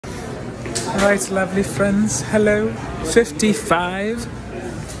Right, lovely friends, hello. 55.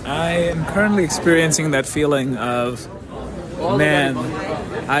 I am currently experiencing that feeling of, man,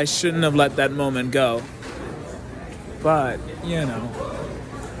 I shouldn't have let that moment go. But, you know,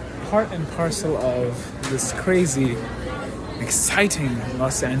 part and parcel of this crazy, exciting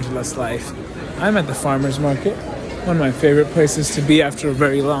Los Angeles life. I'm at the farmer's market, one of my favorite places to be after a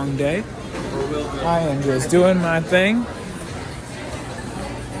very long day. I am just doing my thing.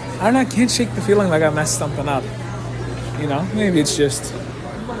 I don't know, I can't shake the feeling like I messed something up. You know, maybe it's just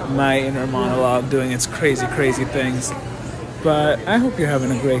my inner monologue doing its crazy, crazy things. But I hope you're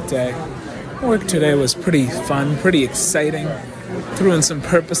having a great day. Work today was pretty fun, pretty exciting. Threw in some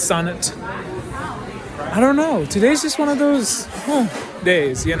purpose on it. I don't know, today's just one of those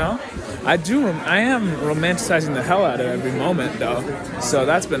days, you know? I am romanticizing the hell out of every moment though. So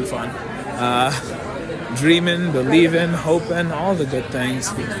that's been fun. Dreaming, believing, hoping, all the good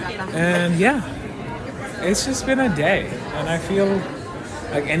things. And yeah, it's just been a day. And I feel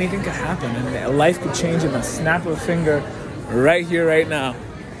like anything could happen and life could change in a snap of a finger right here, right now.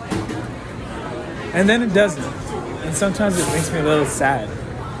 And then it doesn't. And sometimes it makes me a little sad.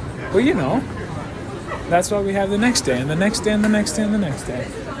 But you know, that's why we have the next day and the next day and the next day and the next day.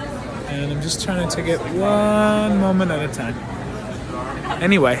 And I'm just trying to take it one moment at a time.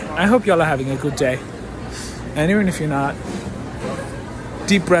 Anyway, I hope y'all are having a good day. And even if you're not,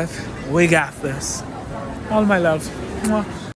 deep breath, we got this. All my love. Mwah.